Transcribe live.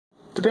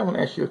Today I want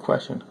to ask you a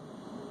question.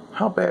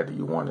 How bad do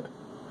you want it?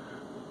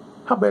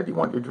 How bad do you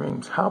want your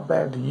dreams? How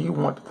bad do you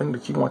want the thing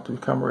that you want to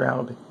become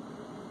reality?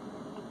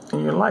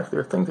 In your life, there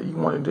are things that you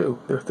want to do.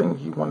 There are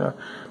things you want to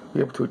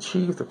be able to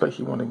achieve, the place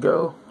you want to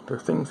go. There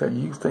are things that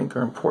you think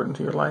are important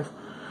to your life.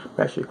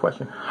 I ask you a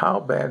question. How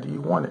bad do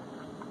you want it?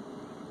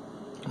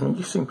 I mean,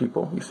 you've seen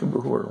people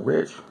who are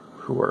rich,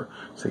 who are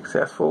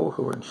successful,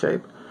 who are in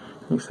shape.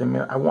 And you say,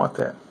 man, I want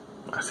that.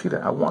 I see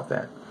that. I want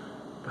that.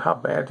 But how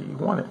bad do you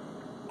want it?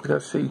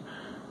 Because, see,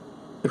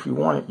 if you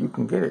want it, you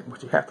can get it,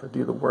 but you have to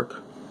do the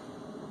work.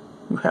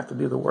 You have to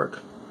do the work.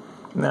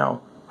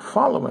 Now,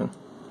 following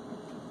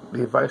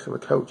the advice of a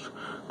coach,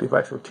 the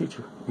advice of a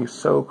teacher, is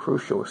so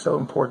crucial, it's so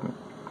important.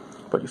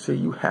 But you see,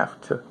 you have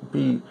to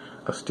be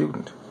a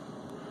student.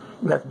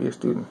 You have to be a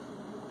student.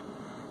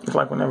 It's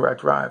like whenever I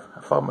drive,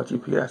 I follow my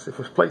GPS. If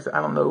it's a place that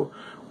I don't know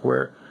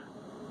where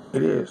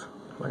it is,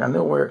 like I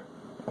know where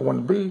I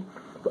want to be,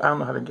 but I don't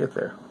know how to get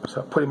there.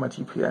 So I put in my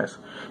GPS.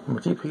 And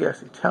my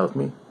GPS, it tells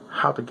me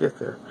how to get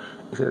there.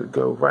 It says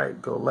go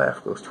right, go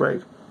left, go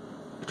straight.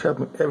 It tells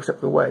me every step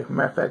of the way.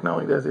 Matter of fact, not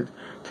only does it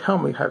tell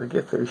me how to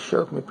get there, it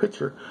shows me a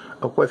picture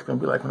of what it's going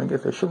to be like when I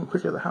get there. It shows me a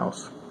picture of the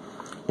house.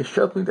 It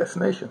shows me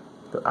destination.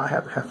 But I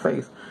have to have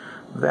faith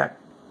that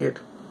it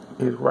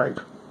is right.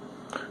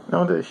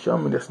 Not only does it show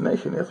me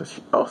destination, it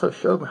also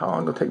shows me how long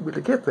it's going to take me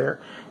to get there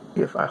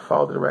if I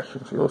follow the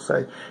directions. It'll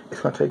say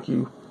it's going to take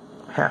you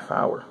half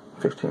hour,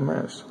 15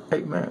 minutes,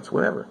 8 minutes,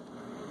 whatever.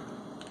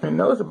 It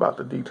knows about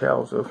the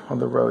details of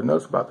the road. It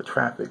knows about the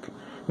traffic.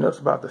 It knows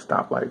about the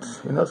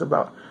stoplights. It knows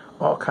about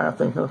all kinds of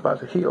things. It knows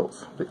about the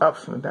hills, the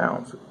ups and the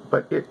downs.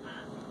 But it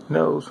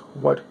knows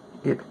what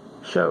it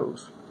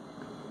shows.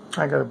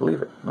 I got to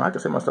believe it. And I can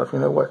say to myself, you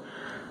know what?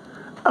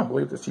 I don't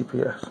believe this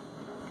GPS.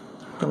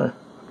 I'm going to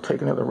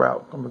take another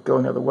route. I'm going to go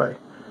another way.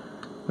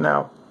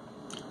 Now,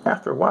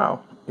 after a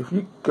while, if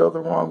you go the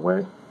wrong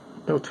way,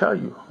 it'll tell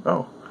you,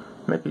 oh,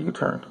 make a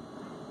U-turn,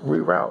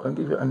 reroute, and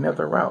give you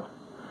another route.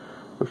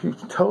 If you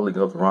totally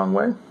go the wrong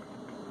way,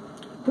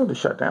 you'll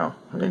just shut down.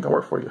 It ain't going to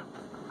work for you.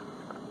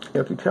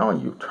 It'll keep telling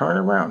you, turn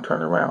around,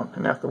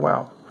 and after a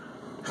while,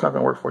 it's not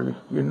going to work for you.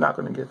 You're not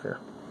going to get there.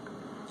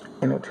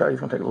 And it'll tell you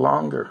it's going to take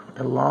longer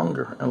and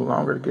longer and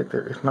longer to get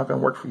there. It's not going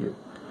to work for you.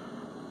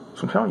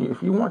 So I'm telling you,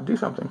 if you want to do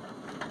something,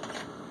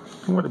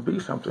 if you want to be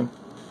something,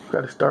 you've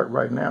got to start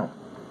right now.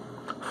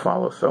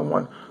 Follow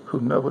someone who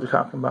knows what they're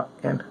talking about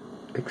and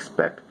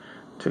expect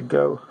to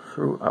go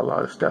through a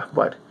lot of stuff.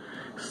 But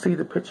see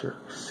the picture.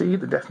 See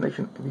the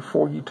destination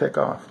before you take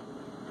off.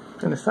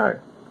 And decide,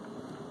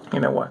 you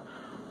know what?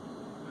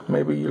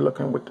 Maybe you're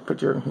looking with the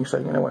picture and you say,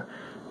 you know what?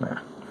 Nah,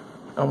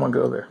 I don't want to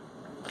go there.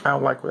 I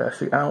don't like what I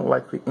see. I don't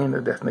like the end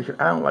of the destination.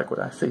 I don't like what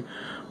I see.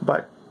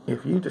 But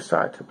if you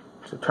decide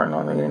to turn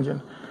on the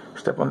engine,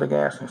 step on the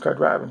gas, and start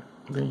driving,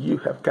 then you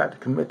have got to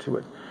commit to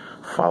it.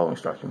 Follow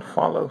instructions.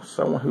 Follow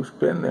someone who's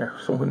been there,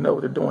 someone who knows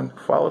what they're doing.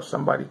 Follow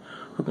somebody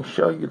who can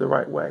show you the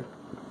right way.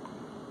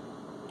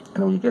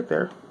 And when you get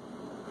there,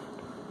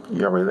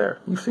 you're already there.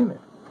 You've seen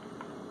it.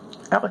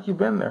 Act like you've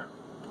been there.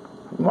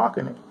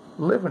 Walking it,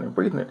 living it,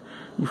 breathing it.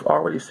 You've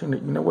already seen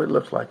it. You know what it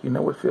looks like. You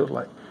know what it feels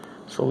like.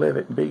 So live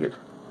it, be it,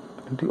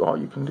 and do all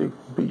you can do.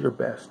 Be your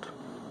best.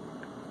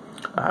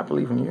 I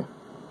believe in you.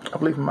 I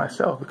believe in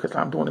myself because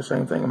I'm doing the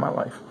same thing in my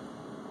life.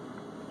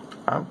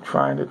 I'm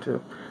trying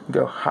to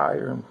go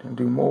higher and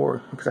do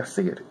more because I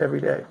see it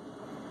every day.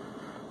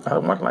 I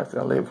don't want the life that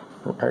I live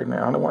right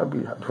now. I don't want to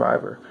be a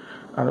driver.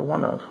 I don't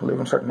want to live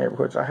in certain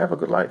neighborhoods. I have a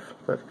good life,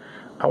 but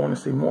I want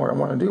to see more. I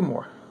want to do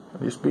more.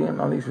 Just being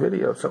on these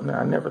videos, something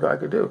that I never thought I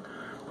could do.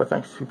 But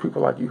thanks to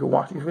people like you who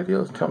watch these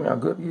videos and tell me how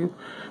good you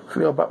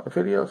feel about the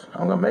videos,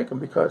 I'm going to make them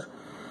because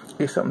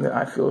it's something that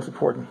I feel is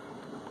important.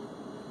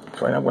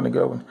 So I'm going to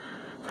go and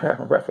have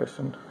my breakfast,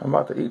 and I'm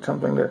about to eat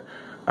something that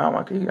I don't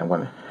like to eat. I'm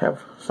going to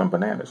have some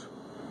bananas.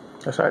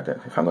 Aside that,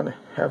 if I'm going to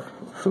have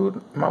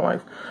food in my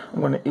life,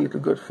 I'm going to eat the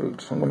good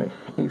foods. I'm going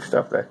to eat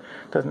stuff that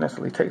doesn't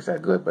necessarily taste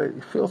that good, but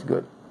it feels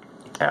good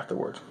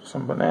afterwards.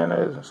 Some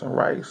bananas, some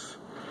rice,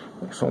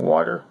 some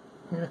water.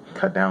 Yeah,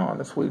 cut down on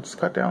the sweets.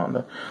 Cut down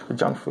on the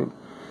junk food.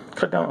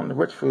 Cut down on the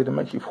rich food that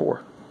makes you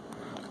poor.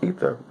 Eat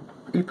the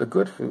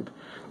good food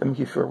that makes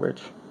you feel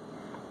rich.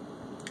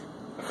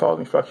 Follow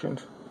the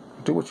instructions.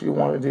 Do what you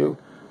want to do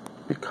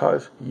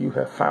because you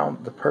have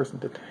found the person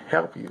to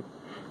help you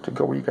to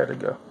go where you got to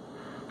go.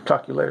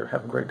 Talk to you later.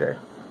 Have a great day.